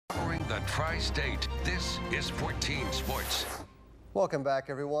the Tri-State. This is 14 Sports. Welcome back,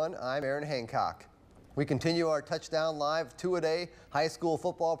 everyone. I'm Aaron Hancock. We continue our Touchdown Live two-a-day high school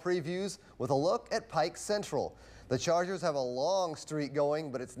football previews with a look at Pike Central. The Chargers have a long streak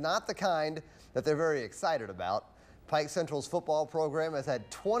going, but it's not the kind that they're very excited about. Pike Central's football program has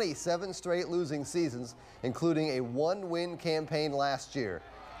had 27 straight losing seasons, including a one-win campaign last year.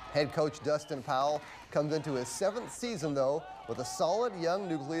 Head coach Dustin Powell comes into his 7th season, though, with a solid young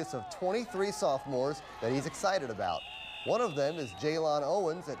nucleus of 23 sophomores that he's excited about. One of them is Jalon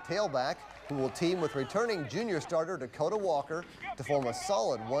Owens at tailback, who will team with returning junior starter Dakota Walker to form a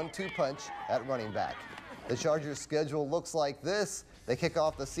solid 1-2 punch at running back. The Chargers' schedule looks like this. They kick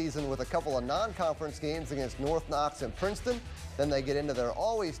off the season with a couple of non-conference games against North Knox and Princeton. Then they get into their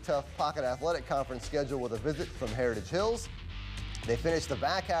always tough Pocket Athletic Conference schedule with a visit from Heritage Hills. They finish the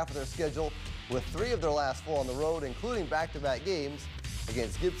back half of their schedule with 3 of their last 4 on the road, including back-to-back games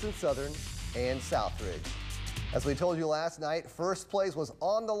against Gibson Southern and Southridge. As we told you last night, first place was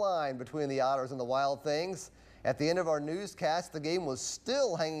on the line between the Otters and the Wild Things. At the end of our newscast, the game was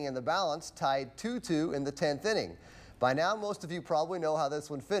still hanging in the balance, tied 2-2 in the 10th inning. By now, most of you probably know how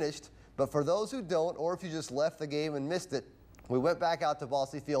this one finished, but for those who don't, or if you just left the game and missed it, we went back out to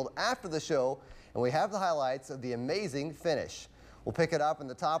Bosse Field after the show, and we have the highlights of the amazing finish. We'll pick it up in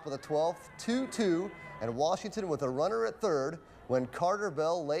the top of the 12th, 2-2, and Washington with a runner at third when Carter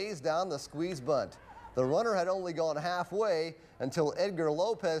Bell lays down the squeeze bunt. The runner had only gone halfway until Edgar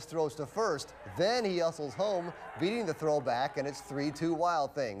Lopez throws to first. Then he hustles home, beating the throw back, and it's 3-2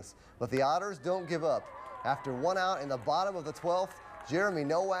 Wild Things. But the Otters don't give up. After 1 out in the bottom of the 12th, Jeremy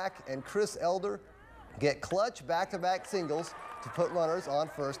Nowak and Chris Elder get clutch back-to-back singles to put runners on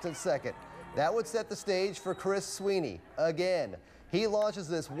first and second. That would set the stage for Chris Sweeney again. He launches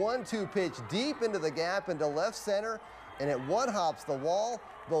this 1-2 pitch deep into the gap into left center, and it one-hops the wall.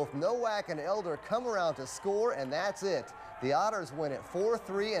 Both Nowak and Elder come around to score, and that's it. The Otters win at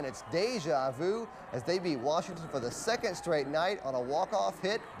 4-3, and it's deja vu as they beat Washington for the 2nd straight night on a walk-off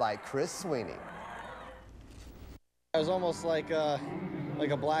hit by Chris Sweeney. It was almost like a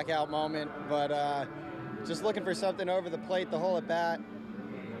blackout moment, but just looking for something over the plate the whole at bat.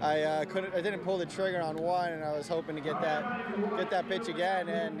 I didn't pull the trigger on one, and I was hoping to get that pitch again,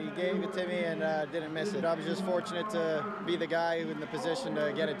 and he gave it to me and didn't miss it. I was just fortunate to be the guy who in the position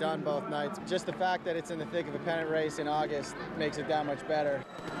to get it done both nights. Just the fact that it's in the thick of a pennant race in August makes it that much better.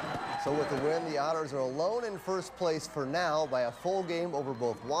 So with the win, the Otters are alone in first place for now by a full game over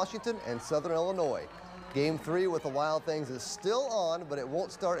both Washington and Southern Illinois. Game 3 with the Wild Things is still on, but it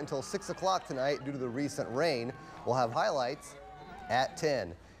won't start until 6 o'clock tonight due to the recent rain. We'll have highlights at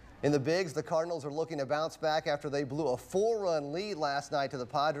 10. In the Bigs, the Cardinals are looking to bounce back after they blew a 4-run lead last night to the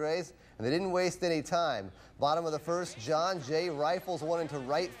Padres, and they didn't waste any time. Bottom of the first, John Jay rifles one into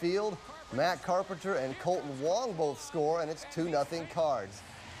right field. Matt Carpenter and Colton Wong both score, and it's 2-0 Cards.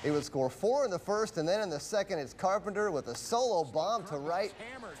 They would score 4 in the first, and then in the second, it's Carpenter with a solo bomb to right.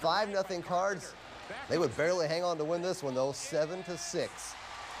 5-0 Cards. They would barely hang on to win this one, though, 7-6.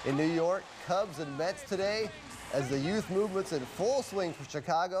 In New York, Cubs and Mets today, as the youth movement's in full swing for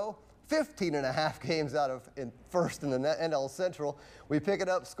Chicago. 15.5 games out of first in the NL Central. We pick it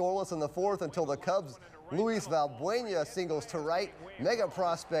up scoreless in the 4th until the Cubs' Luis Valbuena singles to right. Mega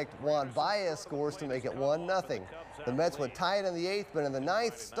prospect Juan Baez scores to make it 1-0. The Mets would tie it in the 8th, but in the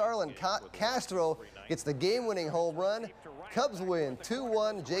 9th, Starlin Castro gets the game-winning home run. Cubs win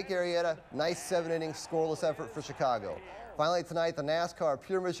 2-1. Jake Arrieta, nice 7-inning scoreless effort for Chicago. Finally tonight, the NASCAR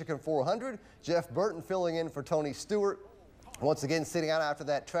Pure Michigan 400. Jeff Burton filling in for Tony Stewart. Once again, sitting out after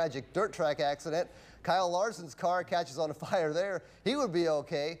that tragic dirt track accident. Kyle Larson's car catches on fire there. He would be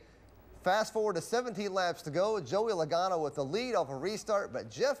okay. Fast forward to 17 laps to go. Joey Logano with the lead off a restart,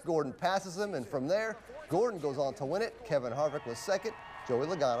 but Jeff Gordon passes him, and from there, Gordon goes on to win it. Kevin Harvick was second. Joey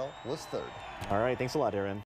Logano was third. All right, thanks a lot, Aaron.